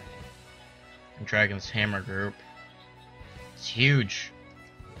 hammer, and Dragon's Hammer group. It's huge.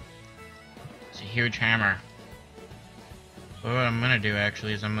 It's a huge hammer. But what I'm gonna do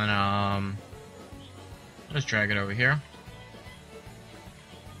actually is I'm gonna just drag it over here.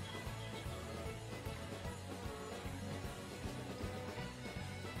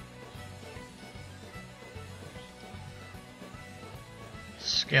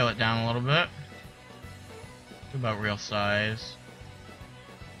 Scale it down a little bit to about real size.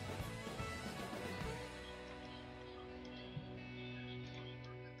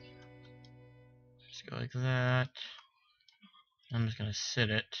 Just go like that. I'm just gonna sit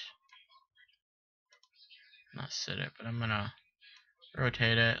it. Not sit it, but I'm gonna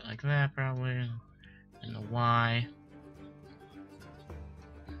rotate it like that probably. And the Y.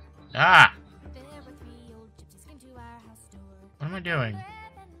 Ah! What am I doing?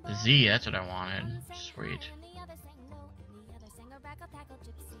 The Z, that's what I wanted. Sweet.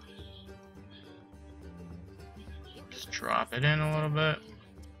 Just drop it in a little bit.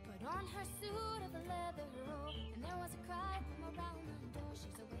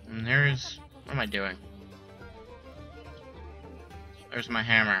 And there's... what am I doing? There's my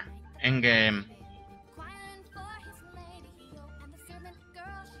hammer. In-game.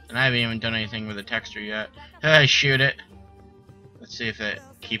 And I haven't even done anything with the texture yet. I shoot it. Let's see if it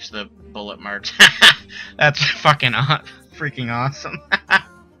keeps the bullet marks. That's fucking freaking awesome.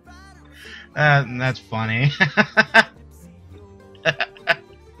 That's funny.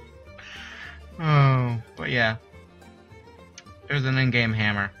 Oh, but yeah. There's an in-game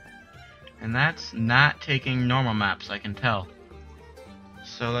hammer. And that's not taking normal maps, I can tell.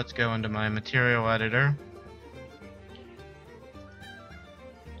 So let's go into my material editor.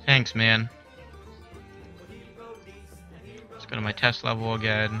 Thanks, man. Let's go to my test level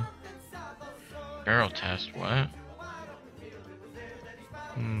again. Barrel test, what?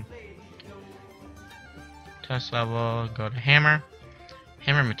 Test level, go to hammer.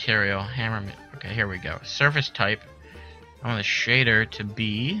 Hammer material, okay, here we go. Surface type. I want the shader to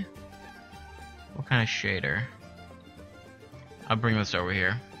be... what kind of shader? I'll bring this over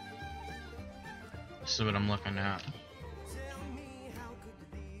here. This is what I'm looking at.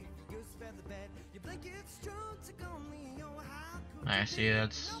 I see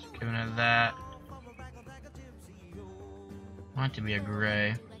that's giving it that. I want it to be a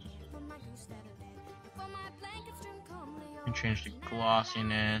gray. And change the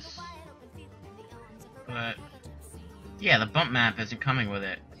glossiness. But yeah, the bump map isn't coming with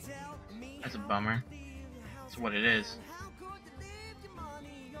it. That's a bummer. That's what it is.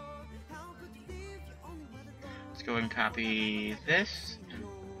 Let's go and copy this and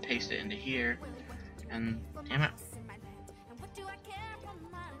paste it into here. And damn it.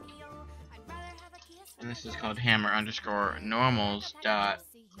 And this is called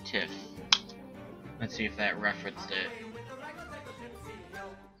hammer_normals.tiff. Let's see if that referenced it.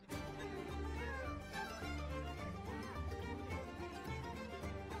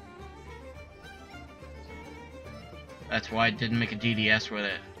 That's why I didn't make a DDS with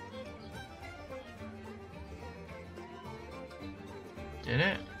it. Did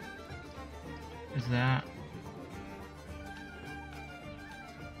it? Is that?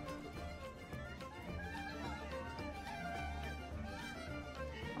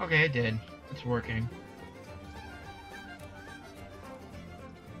 Okay, it did. It's working.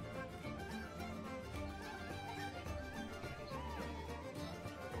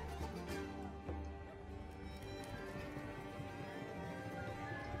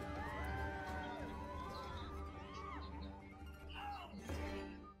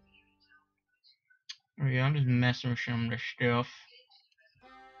 There we go, I'm just messing with some of the stuff.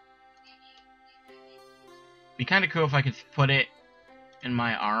 Be kind of cool if I could put it in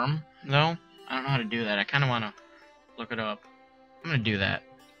my arm, though. I don't know how to do that. I kind of want to look it up. I'm going to do that.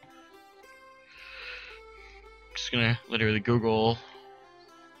 Just going to literally Google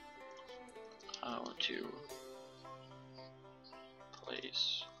how to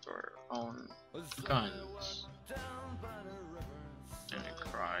place your own guns in a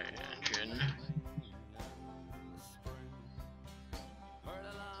CryEngine.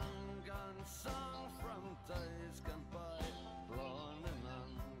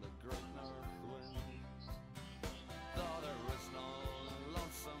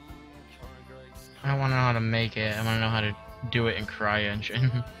 I don't want to know how to make it. I want to know how to do it in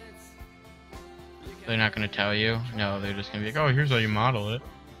CryEngine. They're not going to tell you. No, they're just going to be like, oh, here's how you model it.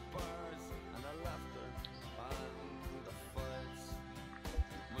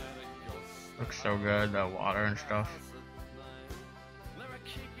 Looks so good, that water and stuff.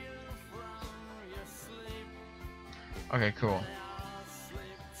 Okay, cool.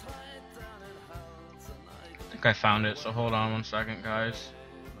 I think I found it, so hold on one second, guys.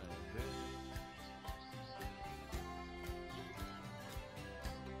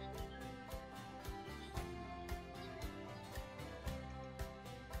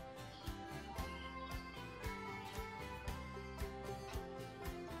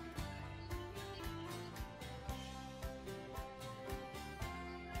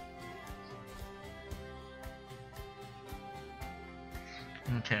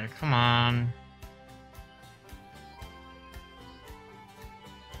 Okay, come on.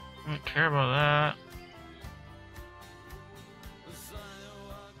 I don't care about that.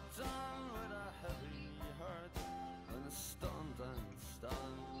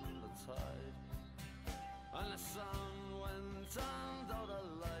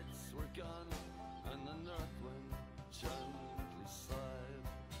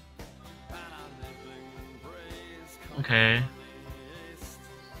 Okay.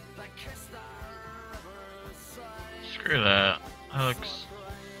 Screw that. That looks...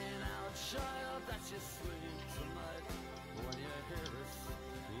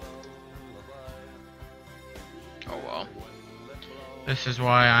 Oh well. This is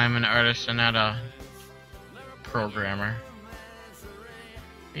why I'm an artist and not a programmer.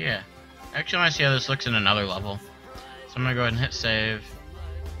 Yeah. Actually, I want to see how this looks in another level. So I'm gonna go ahead and hit save.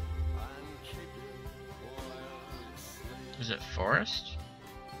 Is it forest?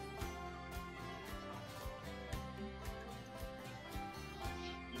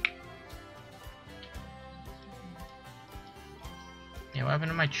 Yeah, what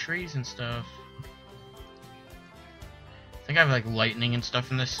happened to my trees and stuff? I think I have like lightning and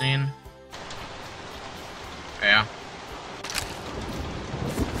stuff in this scene. Yeah.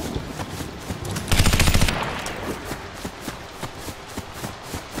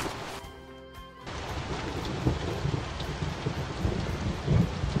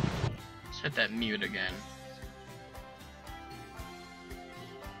 Let's hit that mute again.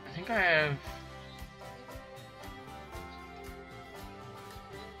 I think I have...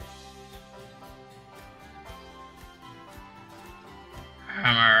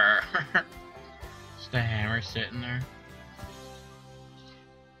 Hammer. Just a hammer sitting there.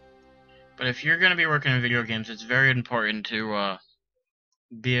 But if you're going to be working in video games, it's very important to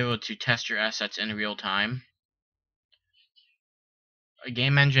be able to test your assets in real time. A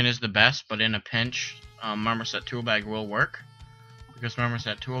game engine is the best, but in a pinch, Marmoset Toolbag will work. Because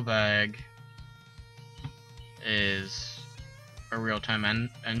Marmoset Toolbag is a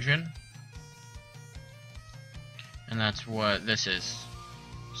real-time engine. And that's what this is.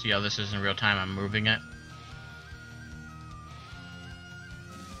 See how this is in real time? I'm moving it.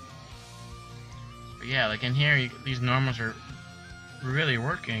 But yeah, like in here, these normals are really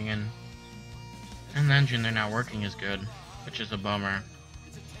working, and in the engine they're not working as good, which is a bummer.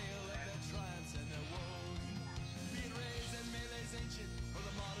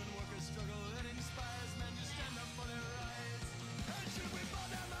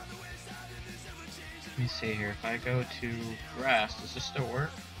 Let me see here. If I go to grass, does this still work?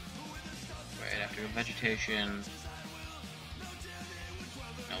 Wait, I have to go vegetation.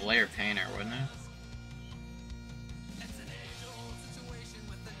 A layer painter, wouldn't it?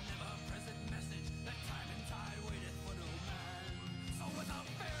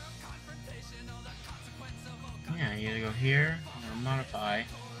 Yeah, you gotta go here, and modify.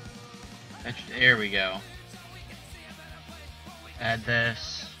 There we go. Add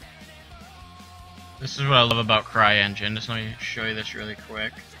this. This is what I love about CryEngine. Just let me show you this really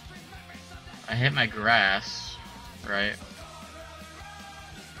quick. I hit my grass, right?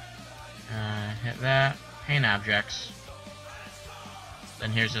 Hit that. Paint objects.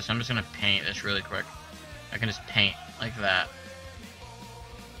 Then here's this. I'm just gonna paint this really quick. I can just paint like that.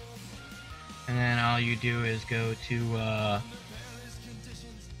 And then all you do is go to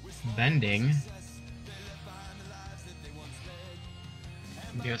bending.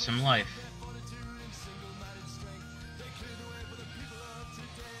 And give it some life.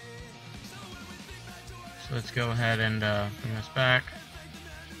 So let's go ahead and bring this back.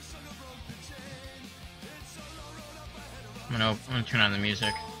 I'm gonna turn on the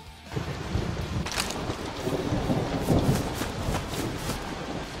music.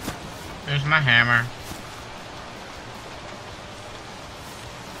 There's my hammer.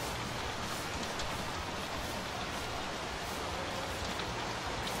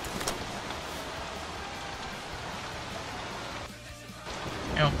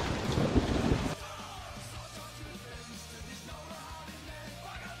 Yep.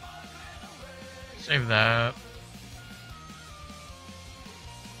 Save that.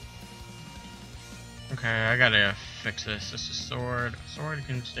 Okay, I gotta fix this. This is sword. Sword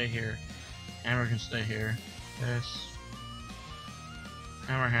can stay here. Hammer can stay here. This.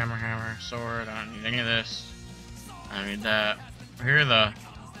 Hammer, hammer, hammer. Sword. I don't need any of this. I don't need that. Here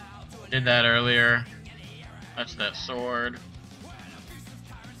did that earlier. That's that sword.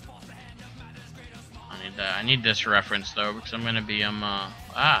 I need that. I need this reference though because I'm gonna be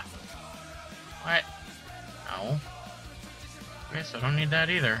what? No. I guess I don't need that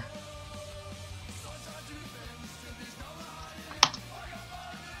either.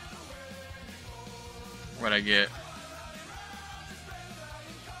 What'd I get?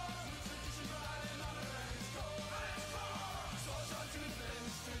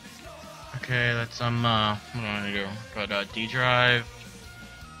 Okay, that's what do I want to do? Put D drive,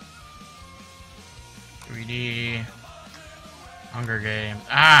 3D, Hunger Games.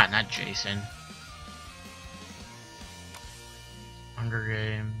 Not Jason. Hunger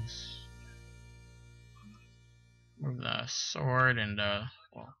Games. Move the sword and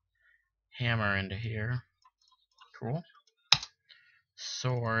hammer into here. Cool.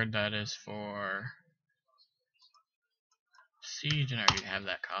 Sword, that is for Siege, and I already have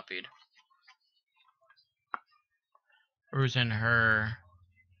that copied. Who's in her?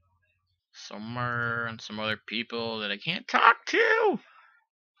 Summer and some other people that I can't talk to.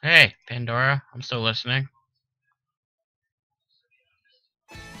 Hey, Pandora, I'm still listening.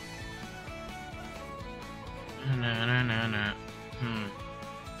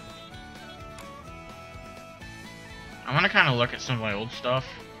 I want to kind of look at some of my old stuff.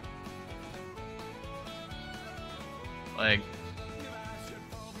 Like,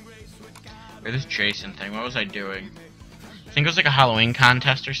 this Jason thing, what was I doing? I think it was like a Halloween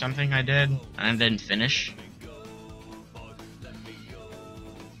contest or something I did, and I didn't finish.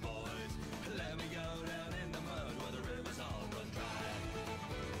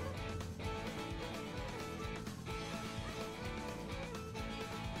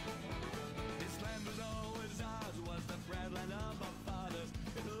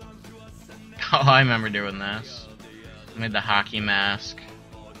 Oh, I remember doing this. I made the hockey mask.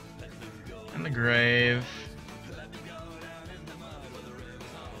 And the grave.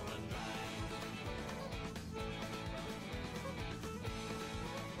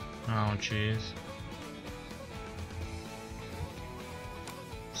 Oh, jeez.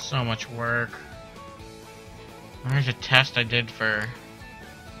 So much work. There's a test I did for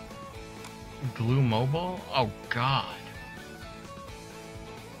Glue Mobile? Oh, God.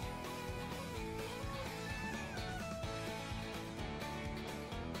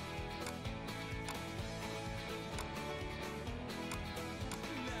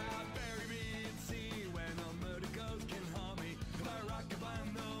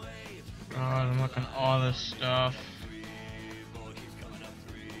 God, I'm looking at all this stuff.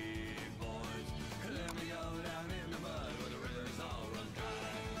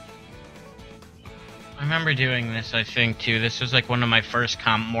 I remember doing this, I think, too. This was like one of my first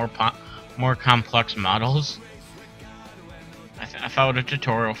more complex models. I followed a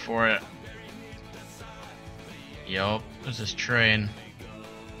tutorial for it. Yup, there's this train.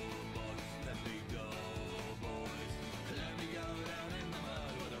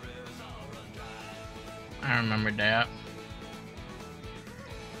 I remember that.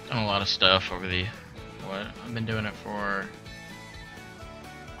 Done a lot of stuff over I've been doing it for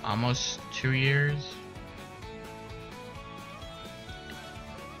almost 2 years.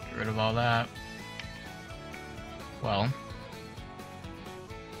 Get rid of all that. Well,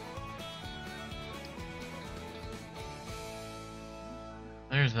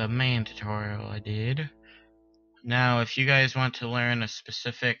 there's the main tutorial I did. Now, if you guys want to learn a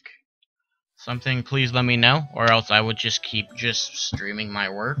specific something, please let me know, or else I would just keep streaming my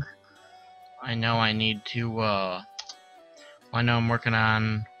work. I know I need to, I know I'm working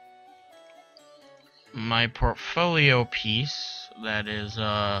on my portfolio piece that is,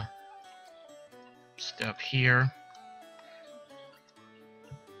 just up here.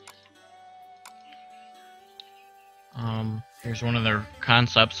 Here's one of the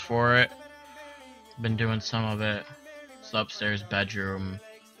concepts for it. Been doing some of it. It's the upstairs bedroom.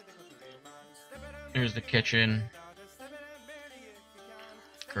 Here's the kitchen.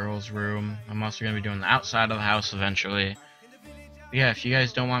 Girls' room. I'm also going to be doing the outside of the house eventually. But yeah, if you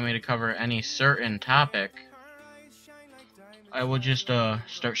guys don't want me to cover any certain topic, I will just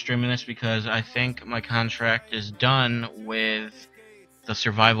start streaming this because I think my contract is done with the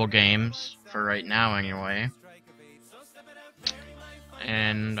survival games, for right now anyway.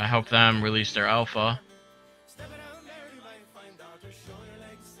 And I hope them release their alpha.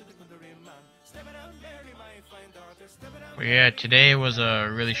 But yeah, today was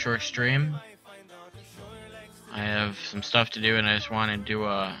a really short stream. I have some stuff to do and I just want to do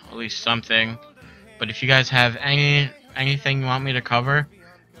at least something. But if you guys have anything you want me to cover,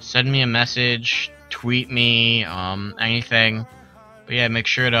 send me a message, tweet me, anything. But yeah, make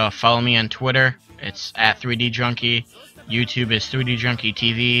sure to follow me on Twitter. It's at 3DJunkie. YouTube is 3DJunkie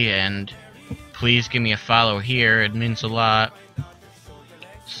TV, and please give me a follow here. It means a lot.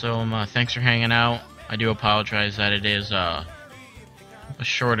 So thanks for hanging out. I do apologize that it is a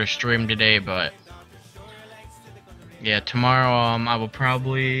shorter stream today, but yeah, tomorrow I'll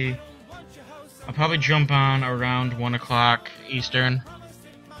probably jump on around 1 o'clock Eastern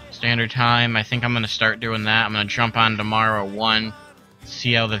Standard Time. I think I'm gonna start doing that. I'm gonna jump on tomorrow at 1.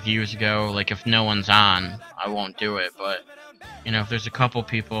 See how the views go. Like, if no one's on, I won't do it, but you know, if there's a couple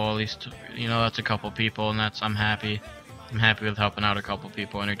people, at least, you know, that's a couple people, and I'm happy with helping out a couple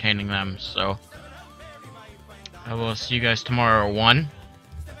people, entertaining them. So I will see you guys tomorrow at 1.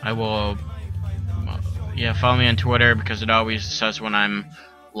 I will yeah, follow me on Twitter because it always says when I'm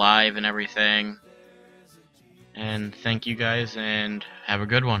live and everything. And thank you guys, and have a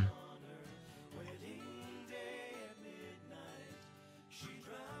good one.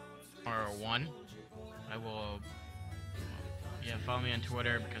 Tomorrow at 1. I will yeah, follow me on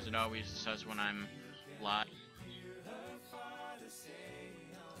Twitter because it always says when I'm live.